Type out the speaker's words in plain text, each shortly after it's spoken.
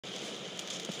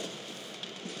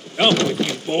up with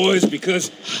you boys because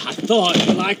I thought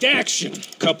you liked action.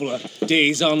 Couple of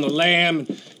days on the lam,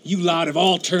 and you lot have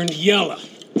all turned yellow.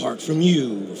 Apart from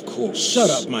you, of course. Shut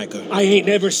up, Micah. I ain't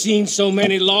never seen so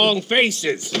many long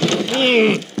faces.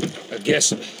 I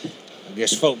guess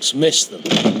folks miss them.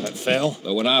 That fell.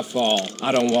 But when I fall,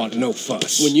 I don't want no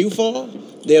fuss. When you fall,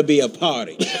 there'll be a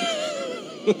party.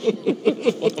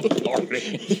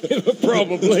 Party.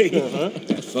 Probably.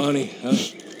 That funny, huh?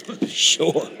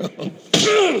 Sure.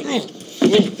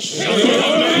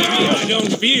 I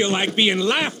don't feel like being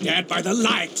laughed at by the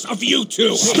likes of you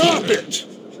two. Stop it!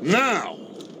 Now!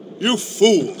 You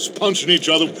fools punching each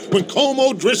other when Colm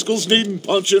O'Driscoll's needing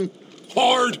punching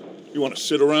hard. You want to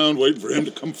sit around waiting for him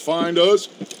to come find us?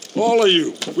 All of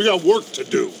you, we got work to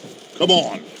do. Come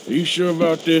on. Are you sure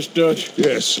about this, Dutch?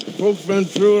 Yes. Folks been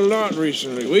through a lot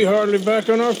recently. We hardly back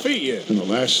on our feet yet. And the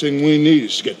last thing we need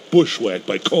is to get bushwhacked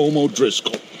by Colm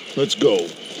O'Driscoll. Let's go.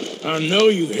 I know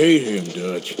you hate him,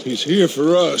 Dutch. He's here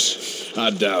for us. I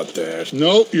doubt that.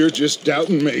 No, you're just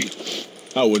doubting me.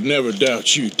 I would never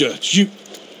doubt you, Dutch. You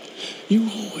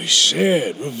always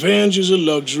said revenge is a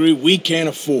luxury we can't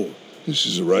afford. This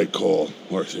is the right call,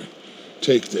 Arthur.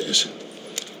 Take this.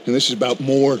 And this is about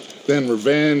more than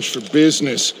revenge for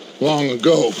business long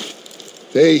ago.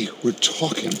 They were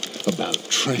talking about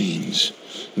trains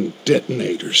and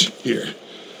detonators here.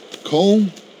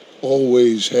 Colm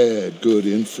always had good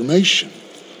information.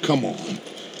 Come on.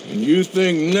 And you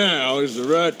think now is the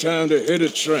right time to hit a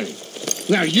train?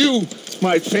 Now you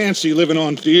might fancy living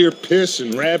on deer piss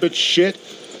and rabbit shit.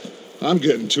 I'm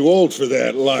getting too old for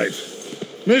that life.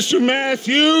 Mr.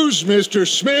 Matthews, Mr.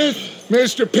 Smith,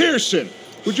 Mr. Pearson,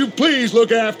 would you please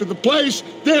look after the place?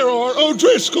 There are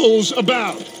O'Driscolls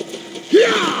about.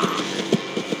 Yeah!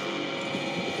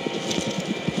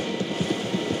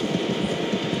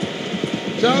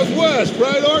 Southwest,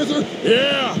 right, Arthur?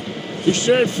 Yeah. He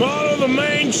said follow the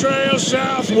main trail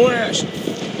southwest.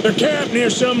 They're camped near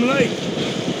some lake.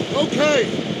 Okay,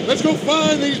 let's go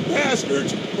find these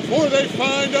bastards before they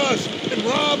find us and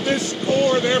rob this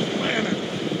core of their planet.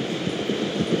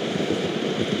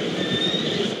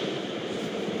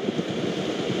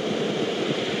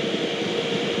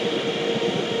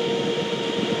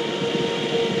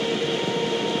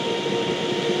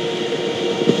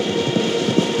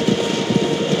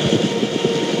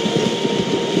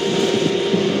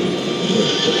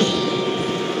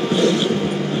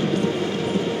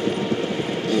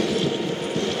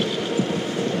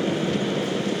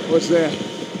 What's that?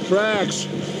 Tracks.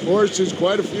 Horses,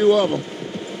 quite a few of them.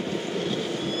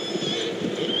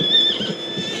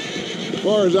 As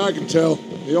far as I can tell,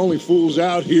 the only fools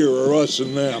out here are us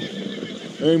and them.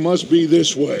 They must be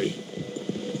this way.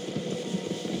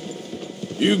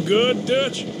 You good,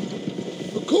 Dutch?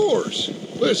 Of course.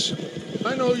 Listen,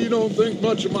 I know you don't think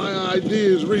much of my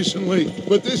ideas recently,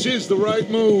 but this is the right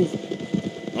move.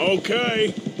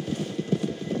 Okay.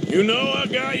 You know I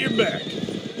got your back.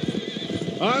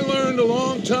 I learned a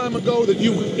long time ago that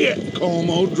you hit Colm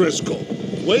O'Driscoll.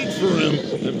 Wait for him,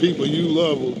 and people you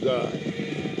love will die.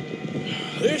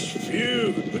 This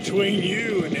feud between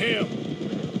you and him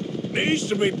needs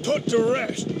to be put to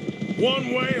rest,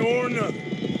 one way or another.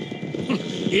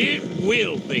 It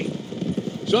will be.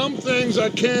 Some things I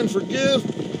can forgive,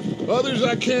 others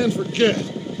I can forget.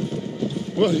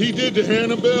 What he did to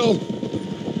Hannibal,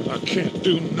 I can't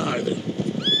do neither.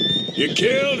 You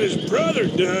killed his brother,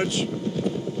 Dutch.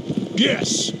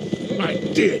 Yes, I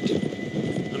did.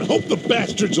 And I hope the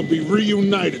bastards will be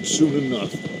reunited soon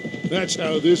enough. That's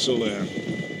how this'll end.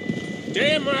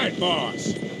 Damn right, boss.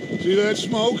 See that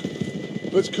smoke?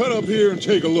 Let's cut up here and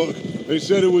take a look. They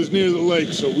said it was near the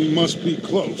lake, so we must be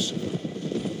close.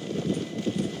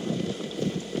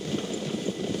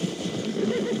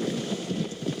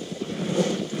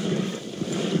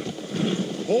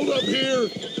 Hold up here.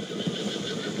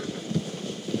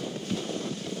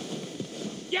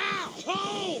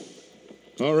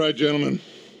 All right, gentlemen.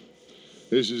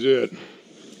 This is it.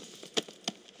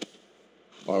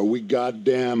 Are we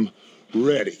goddamn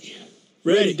ready?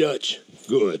 Ready, Dutch.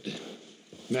 Good.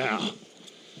 Now,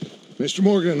 Mr.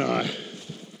 Morgan and I,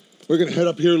 we're going to head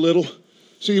up here a little,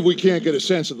 see if we can't get a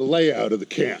sense of the layout of the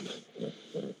camp.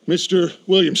 Mr.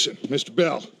 Williamson, Mr.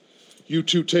 Bell, you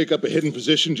two take up a hidden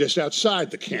position just outside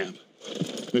the camp.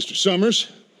 Mr.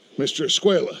 Summers, Mr.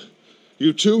 Escuela,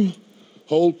 you two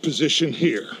hold position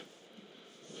here.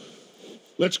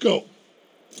 Let's go.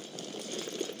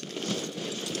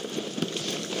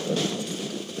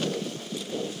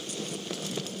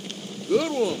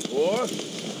 Good one, boy.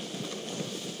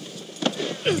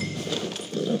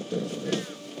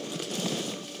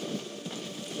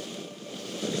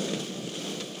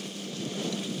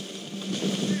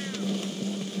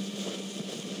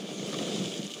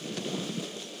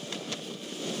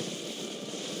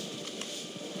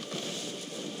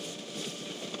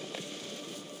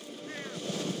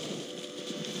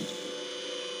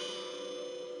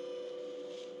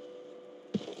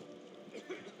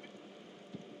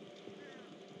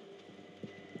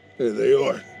 There they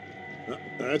are.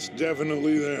 That's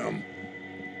definitely them.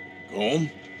 Home?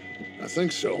 I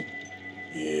think so.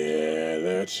 Yeah,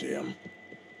 that's him.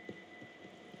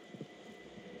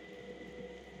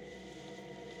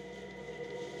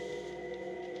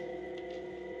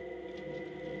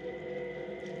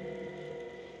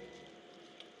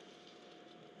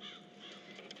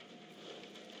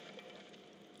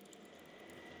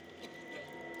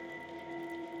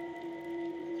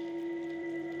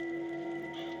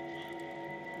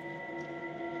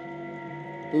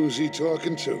 Who's he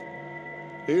talking to?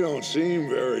 He don't seem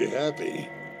very happy.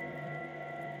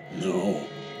 No.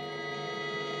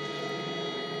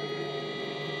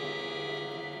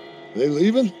 They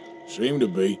leaving? Seem to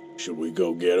be. Should we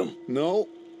go get him? No.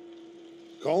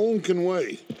 Colm can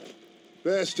wait.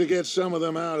 Best to get some of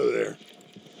them out of there.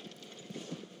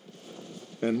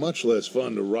 And much less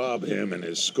fun to rob him and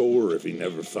his score if he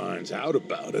never finds out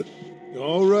about it.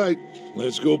 All right,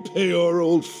 let's go pay our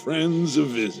old friends a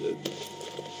visit.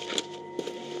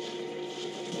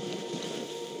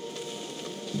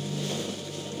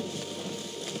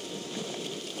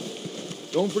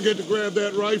 Don't forget to grab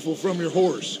that rifle from your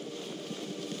horse.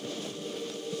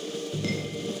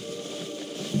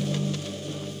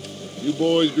 You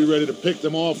boys be ready to pick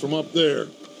them off from up there.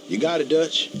 You got it,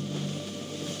 Dutch.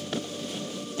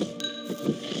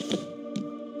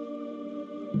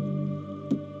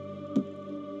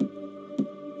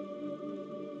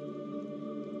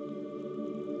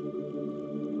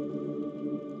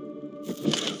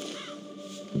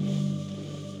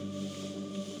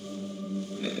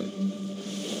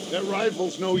 That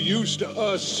rifle's no use to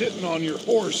us sitting on your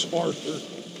horse, Arthur.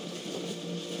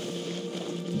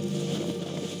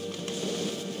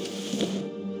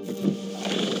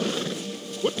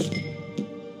 What?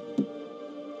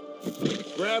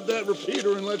 Grab that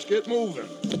repeater and let's get moving.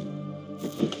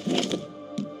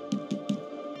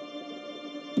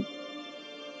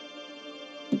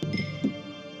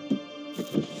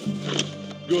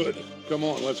 Good. Come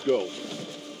on, let's go.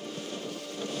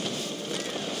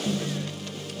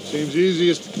 Seems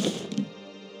easiest.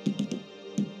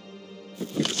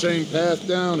 The same path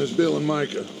down as Bill and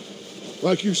Micah.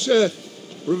 Like you said,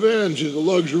 revenge is a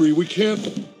luxury we can't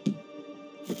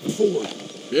afford.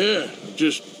 Yeah,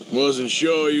 just wasn't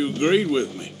sure you agreed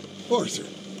with me. Arthur.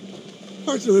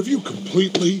 Arthur, have you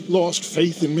completely lost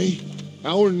faith in me?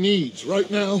 Our needs right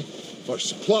now are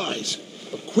supplies,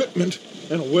 equipment,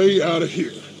 and a way out of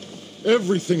here.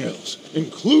 Everything else,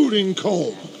 including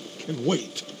Colm, can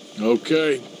wait.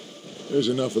 Okay. There's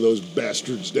enough of those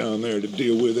bastards down there to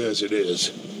deal with as it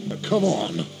is. Now, come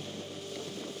on.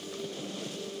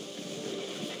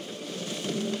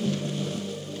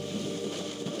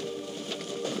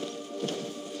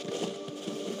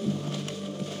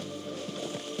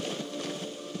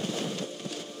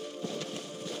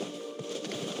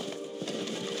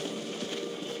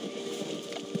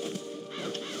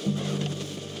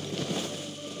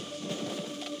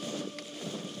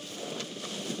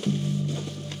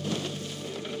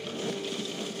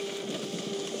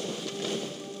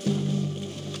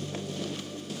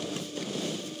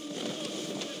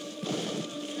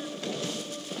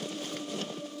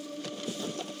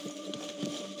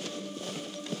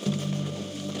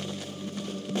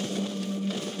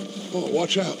 Oh,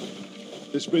 watch out.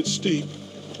 This bit's steep.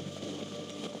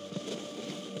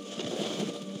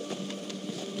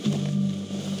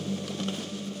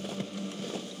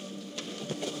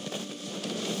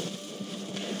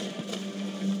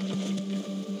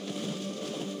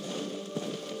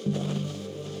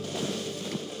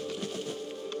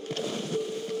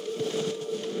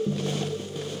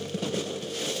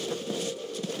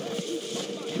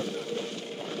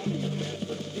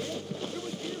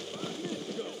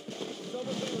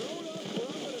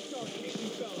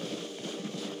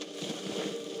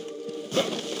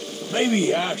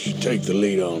 Maybe I should take the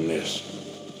lead on this.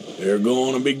 They're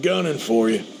going to be gunning for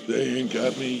you. They ain't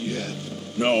got me yet.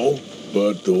 No,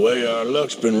 but the way our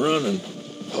luck's been running.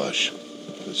 Hush.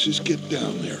 Let's just get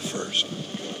down there first.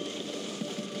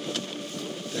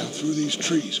 Down through these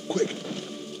trees, quick.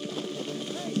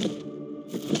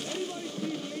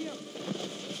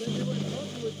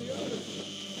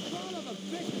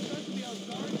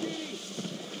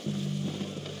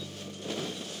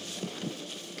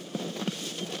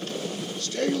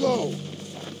 Stay low.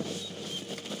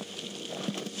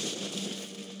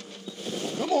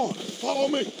 Come on, follow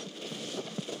me.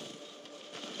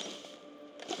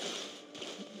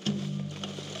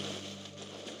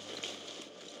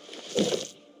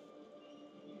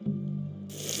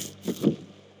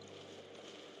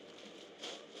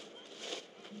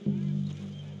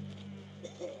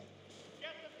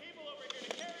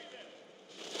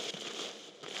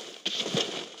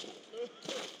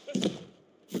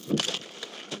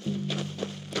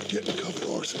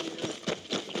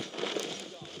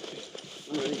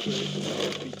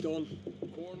 Be done.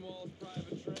 Cornwall's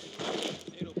private train.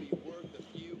 It'll be worth a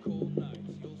few cold nights.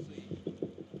 You'll see.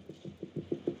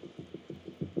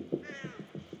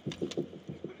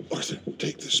 Arthur,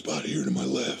 take this spot here to my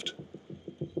left.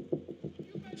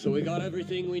 So we got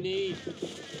everything we need. Yep.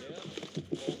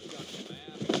 Bolt's got the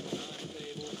map,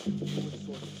 timetable, human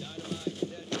source of dynamite,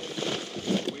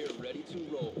 detonators. We're ready to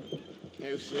roll.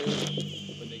 How soon?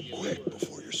 When they get Quick, word.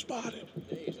 before you're spotted.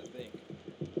 Days, I think.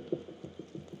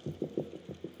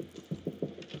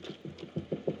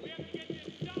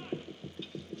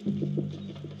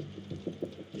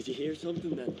 Did you hear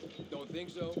something then? Don't think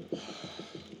so.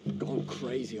 Gone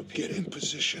crazy up here. Get in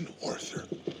position, Arthur.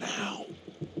 Now.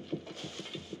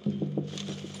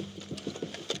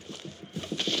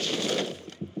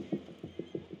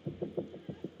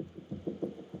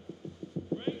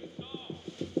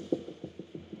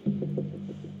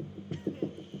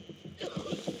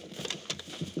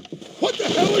 What the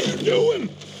hell are you doing?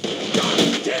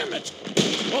 God damn it!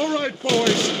 All right,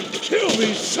 boys. Kill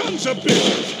these sons of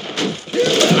bitches.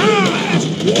 Kill every last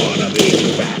one of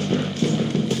these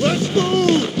bastards. Let's move.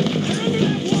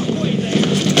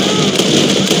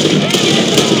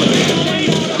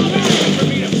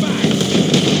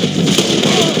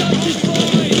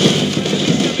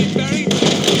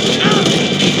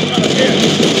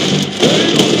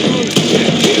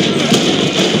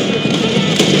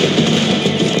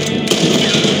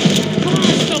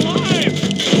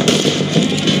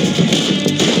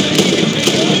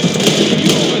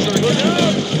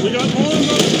 We got more of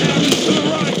those cabins to the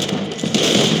right.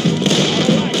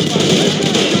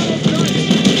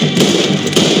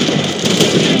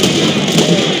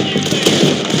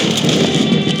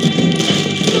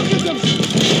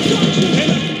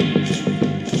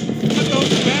 Get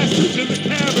those bastards in the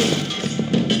cabin.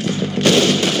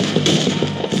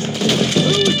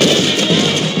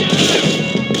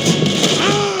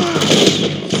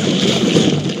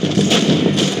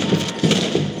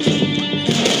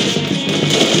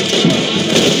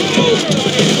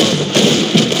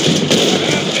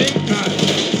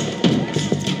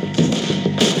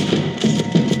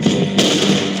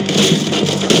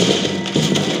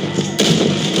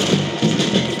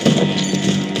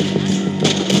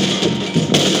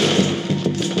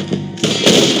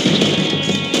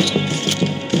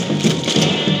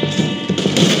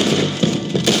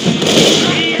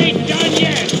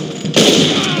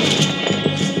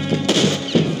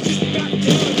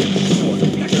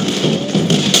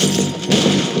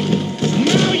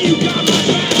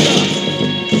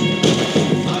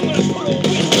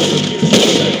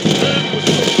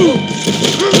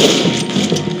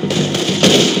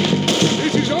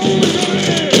 This is only gonna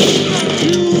end.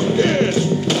 You dead.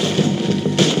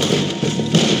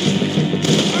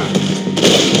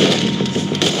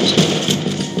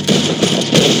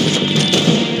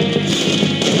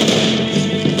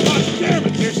 God damn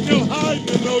it, they're still hiding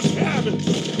in those cabins.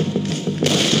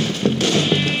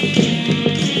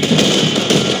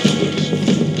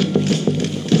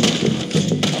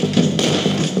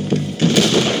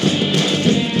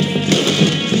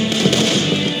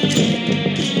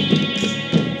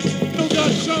 Still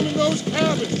got some in those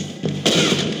cabins.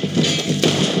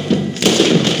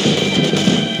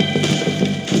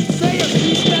 Say a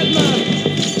piece, that man.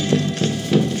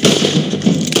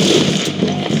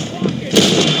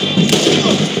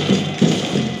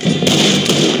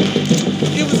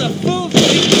 It was a fool to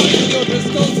be pointing your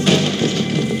pistols.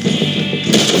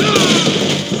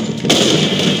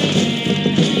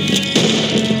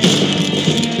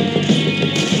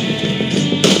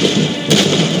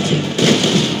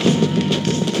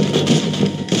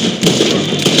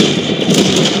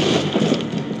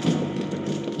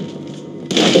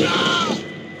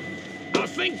 I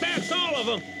think that's all of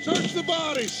them. Search the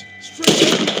bodies. Strip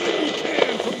everything we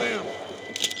can from them.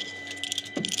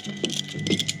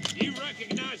 You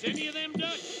recognize any of them,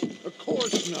 Dutch? Of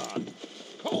course not.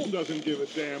 Colm doesn't give a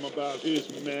damn about his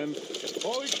men.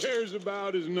 All he cares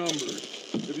about is numbers.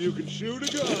 If you can shoot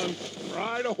a gun,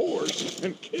 ride a horse,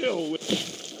 and kill with...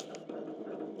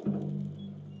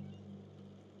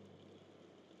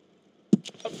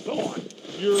 A thought.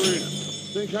 You're in.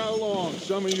 Think how long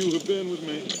some of you have been with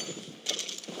me.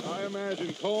 I imagine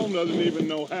Colm doesn't even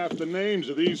know half the names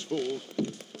of these fools.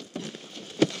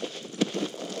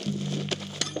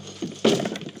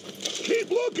 Keep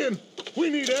looking! We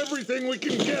need everything we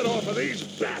can get off of these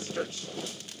bastards!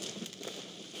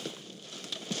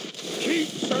 Keep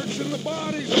searching the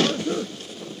bodies, Arthur!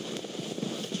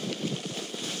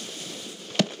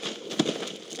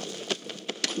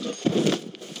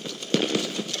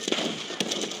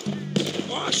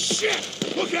 Oh,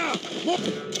 shit! Look out! More...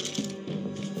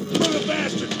 for the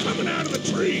bastards coming out of the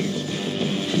trees!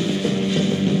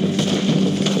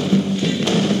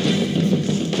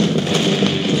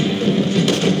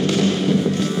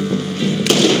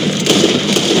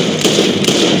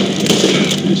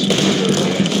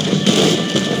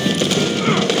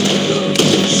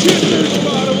 Shit, there's a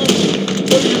lot of them.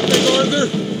 What do you think, Arthur?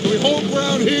 Do we hold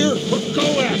ground here or go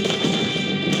at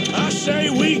them? I say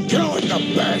we go at the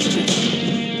bastards!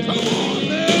 Come on,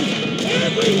 then!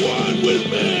 Everyone with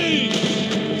me!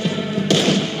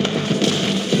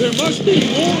 There must be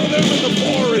more of them in the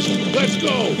forest. Let's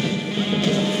go!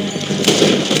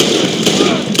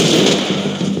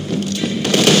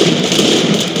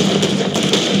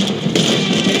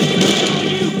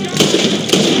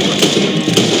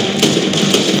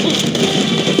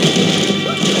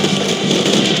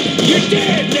 You're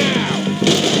dead now!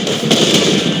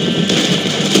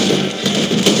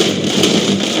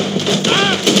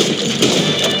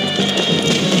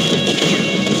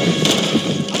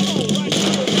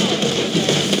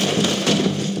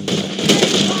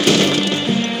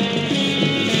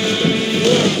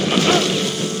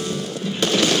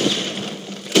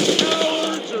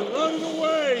 Cowards are running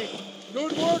away.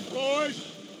 Good work, boys.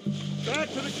 Back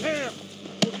to the camp.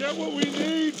 We'll get what we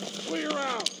need. Clear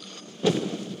out.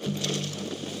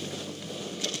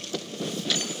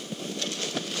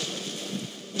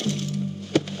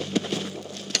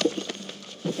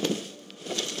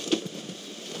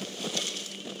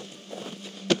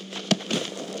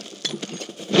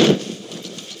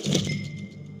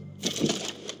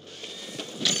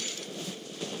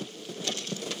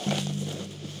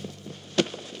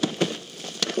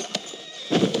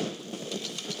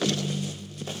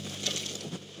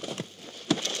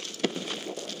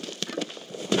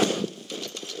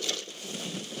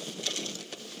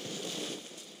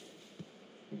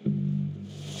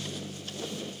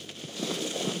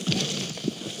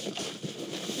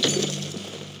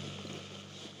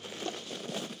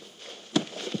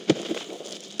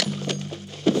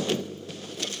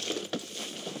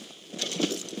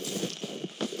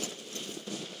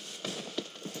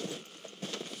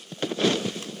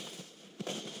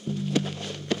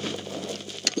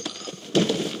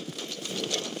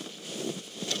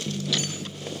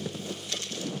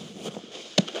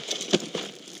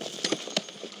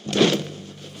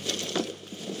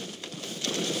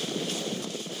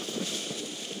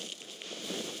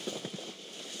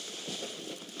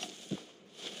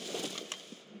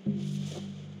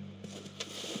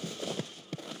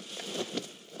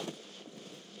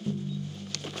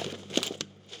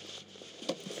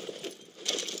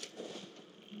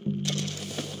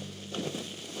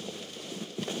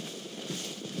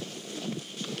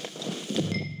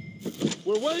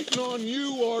 We're waiting on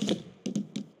you, Arthur.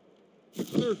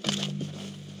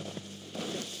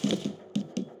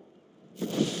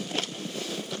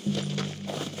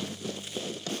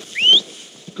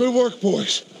 Good work,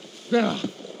 boys. Now,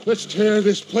 let's tear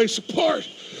this place apart.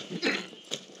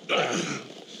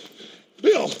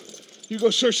 Bill, you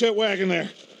go search that wagon there.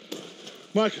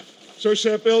 Micah, search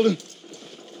that building.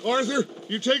 Arthur,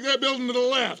 you take that building to the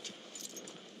left.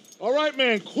 All right,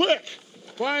 man, quick.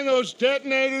 Find those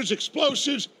detonators,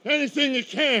 explosives, anything you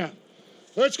can.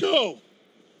 Let's go.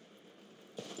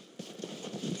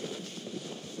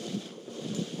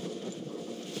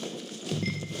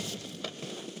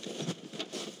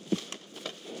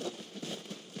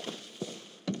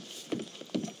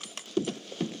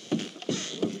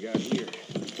 What do we got here?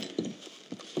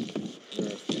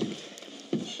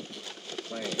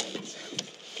 Plans.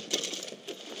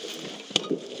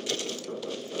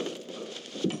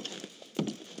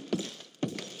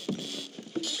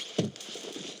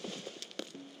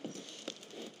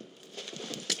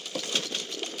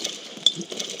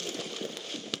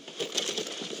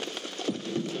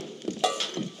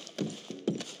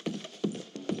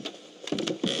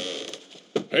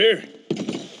 Here.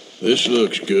 This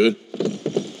looks good.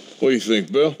 What do you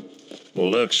think, Bill?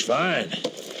 Well, looks fine.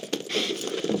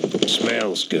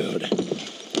 Smells good.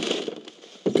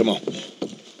 Come on.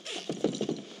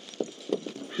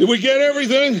 Did we get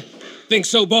everything? Think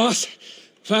so, boss?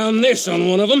 Found this on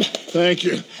one of them. Thank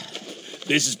you.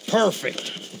 This is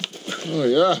perfect. Oh,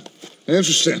 yeah?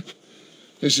 Interesting.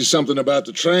 This is something about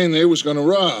the train they was gonna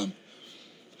rob.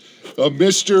 Of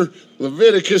Mr.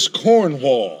 Leviticus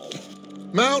Cornwall.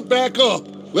 Mount back up.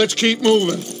 Let's keep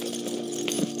moving.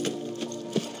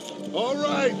 All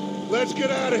right, let's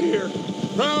get out of here.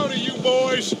 Proud of you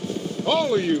boys.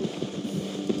 All of you.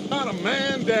 Not a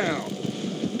man down.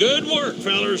 Good work,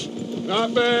 fellers.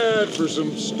 Not bad for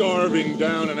some starving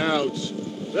down and outs.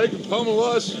 They can pummel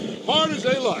us hard as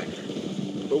they like.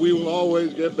 But we will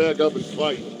always get back up and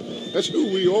fight. That's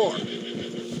who we are.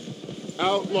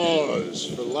 Outlaws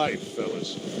for life,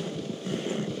 fellas.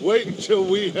 Wait until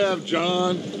we have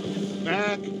John,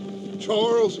 Mac,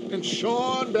 Charles, and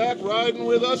Sean back riding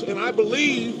with us, and I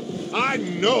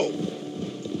know,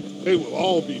 they will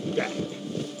all be back.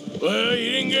 Well,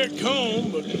 you didn't get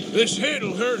Combe, but this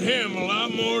hit'll hurt him a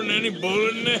lot more than any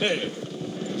bullet in the head.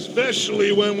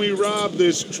 Especially when we rob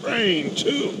this train,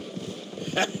 too.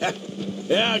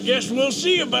 Yeah, I guess we'll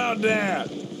see about that.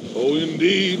 Oh,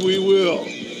 indeed we will.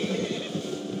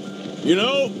 You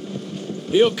know,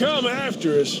 he'll come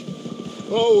after us.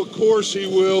 Oh, of course he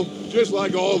will, just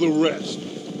like all the rest.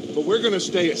 But we're gonna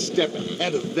stay a step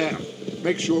ahead of them.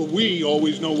 Make sure we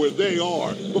always know where they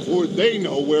are before they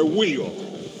know where we are.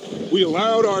 We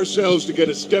allowed ourselves to get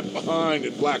a step behind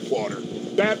in Blackwater.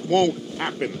 That won't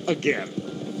happen again.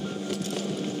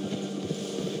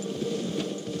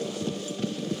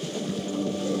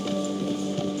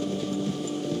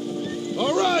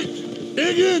 All right,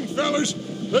 dig in, fellas.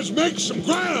 Let's make some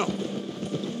ground.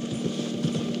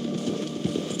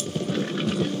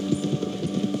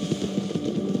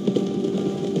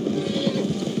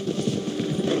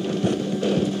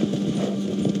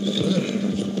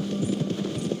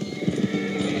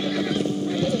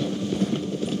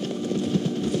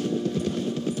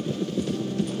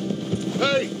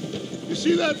 Hey, you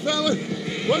see that fella?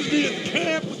 Wasn't he at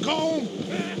camp with Combe?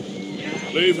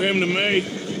 Leave him to me.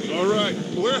 All right,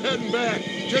 we're heading back.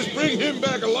 Just bring him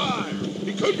back alive.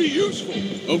 He could be useful.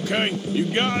 Okay,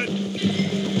 you got it.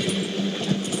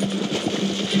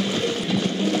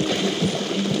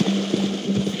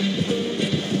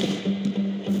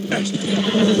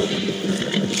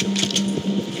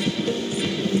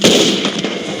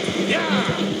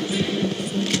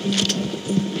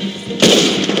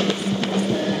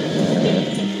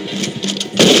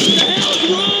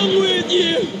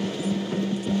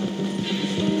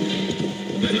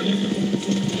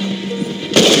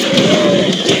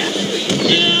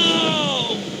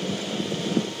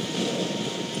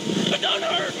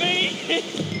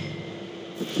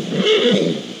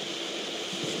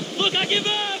 Look, I give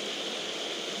up!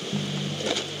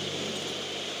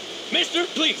 Mister,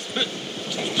 please.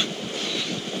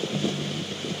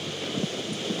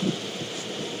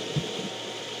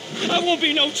 I won't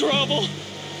be no trouble.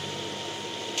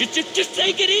 Just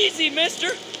take it easy, mister.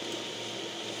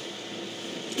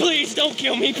 Please don't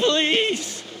kill me,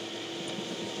 please.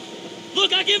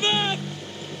 Look, I give up.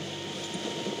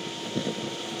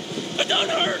 Don't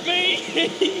hurt me.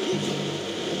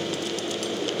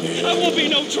 I won't be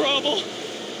no trouble.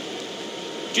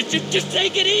 Just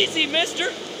take it easy,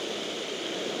 mister.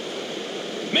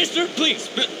 Mister, please.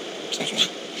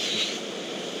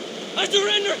 I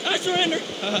surrender.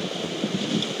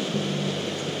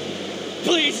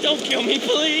 Please don't kill me,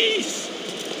 please.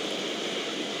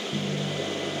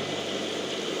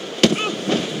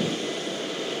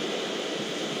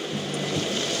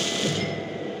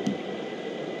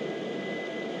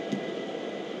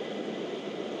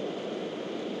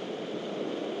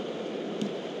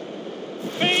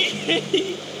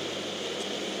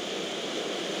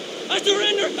 I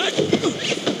surrender.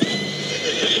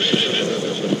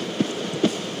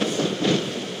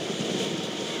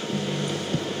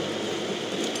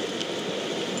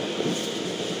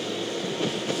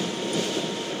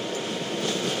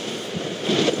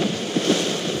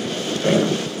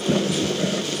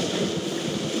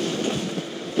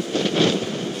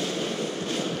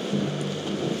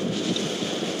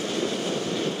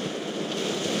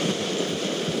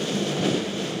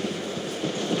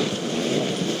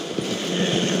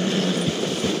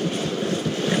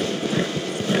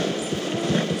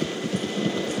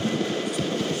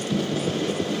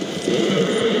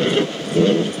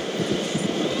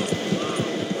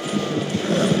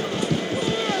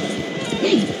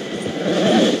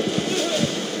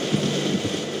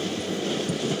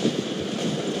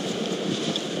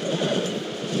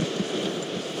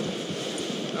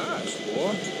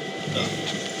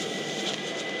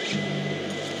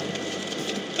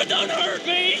 Don't hurt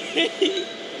me.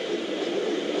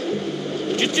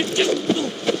 Just.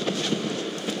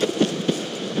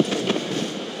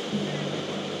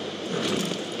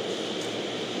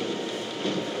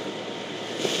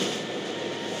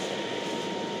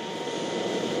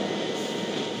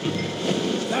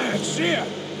 That's it.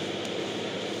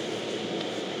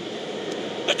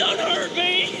 Don't hurt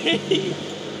me.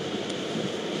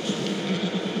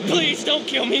 Please don't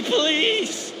kill me,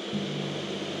 please.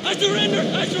 I surrender.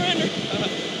 I surrender.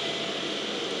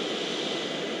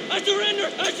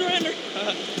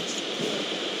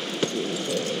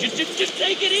 Just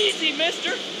take it easy,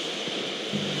 mister.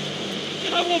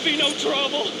 I won't be no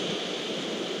trouble.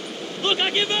 Look, I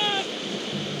give up!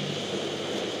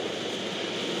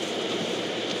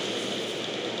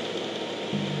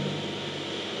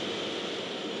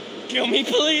 Kill me,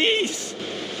 please!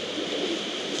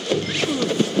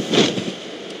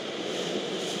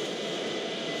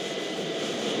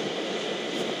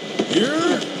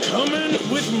 You're coming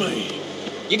with me.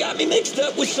 You got me mixed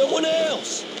up with someone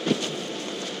else.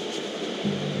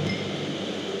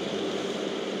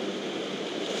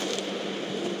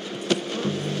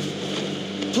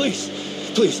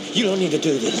 Please, you don't need to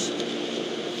do this.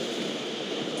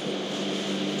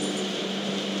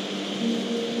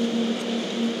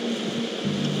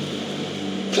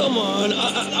 Come on,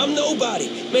 I'm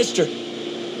nobody, mister.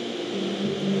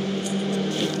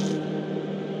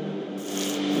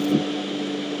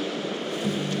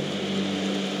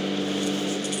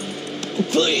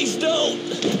 Please don't.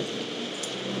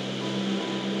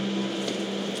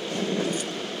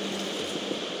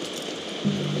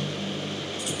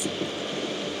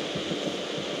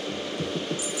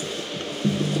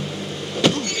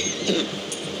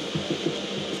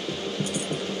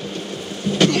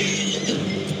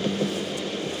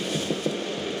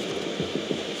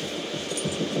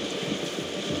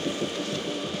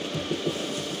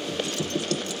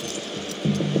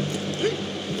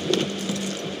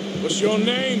 What's your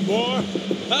name, boy?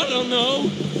 I don't know.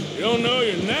 You don't know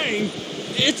your name?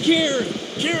 It's Kieran.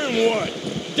 Kieran what?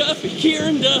 Duffy.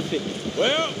 Kieran Duffy.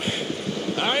 Well,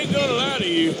 I ain't gonna lie to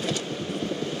you.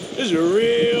 This is a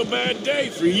real bad day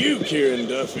for you, Kieran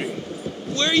Duffy.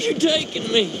 Where are you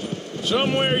taking me?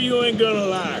 Somewhere you ain't gonna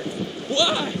like.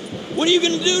 Why? What are you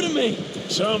gonna do to me?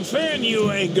 Something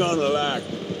you ain't gonna like.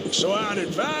 So I'd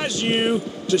advise you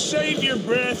to save your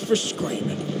breath for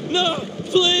screaming. No,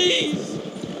 please!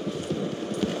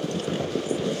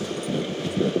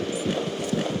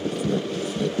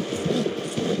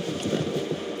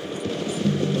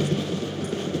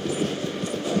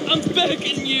 I'm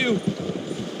begging you!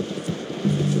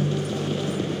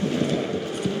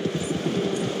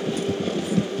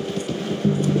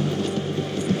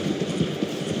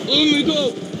 Let me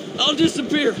go. I'll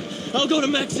disappear. I'll go to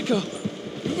Mexico.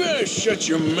 You better shut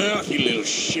your mouth, you little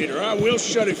shit, or I will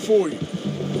shut it for you.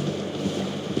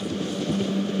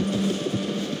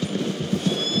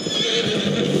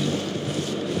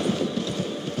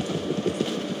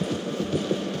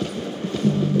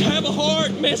 Have a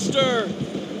heart, mister.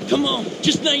 Come on,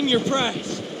 just name your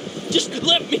price. Just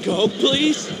let me go,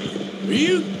 please. Are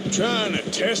you trying to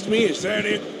test me? Is that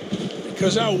it?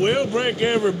 Because I will break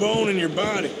every bone in your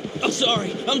body. I'm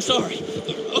sorry.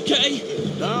 Okay?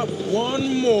 Not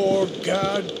one more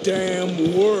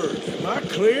goddamn word. Am I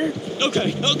clear?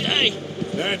 Okay.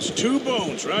 That's 2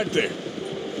 bones right there.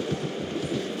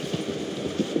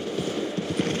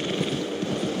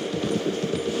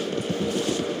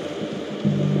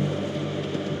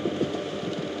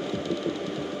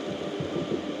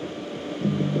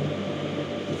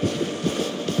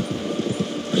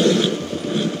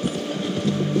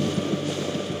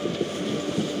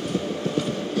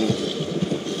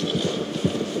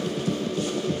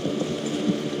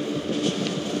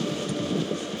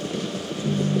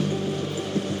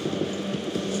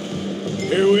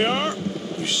 Here we are,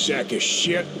 you sack of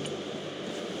shit.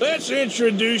 Let's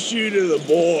introduce you to the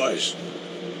boys.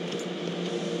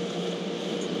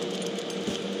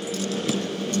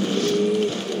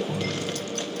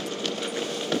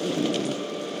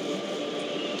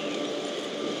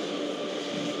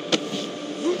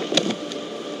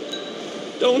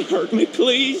 Don't hurt me,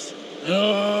 please.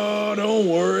 Oh, don't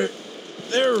worry.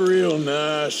 They're real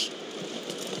nice.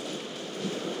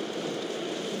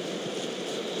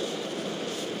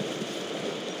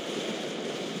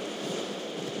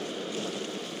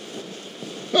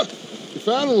 You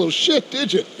found a little shit,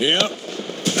 did you? Yep.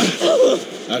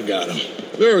 I got him.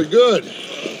 Very good.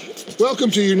 Welcome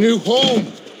to your new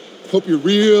home. Hope you're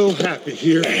real happy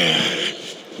here.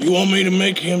 You want me to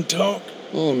make him talk?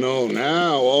 Oh, no,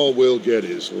 now all we'll get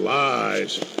is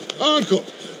lies. Uncle,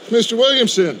 Mr.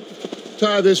 Williamson,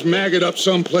 tie this maggot up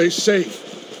someplace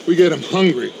safe. We get him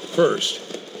hungry first.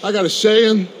 I got a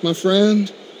saying, my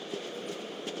friend.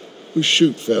 We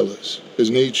shoot fellas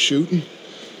as need shooting,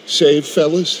 save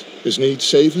fellas as need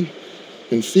saving,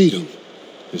 and feed 'em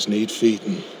as need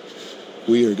feeding.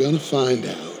 We are gonna find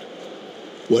out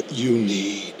what you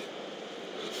need.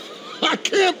 I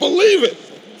can't believe it!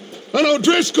 An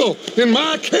O'Driscoll in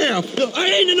my camp! I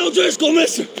ain't an O'Driscoll,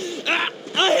 mister.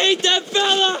 I hate that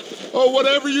fella. Oh,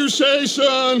 whatever you say,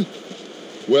 son.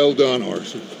 Well done,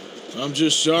 Arthur. I'm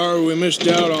just sorry we missed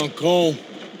out on Cole.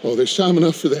 Oh, there's time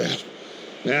enough for that.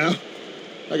 Now,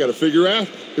 I gotta figure out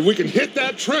if we can hit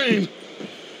that train.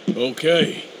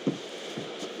 Okay.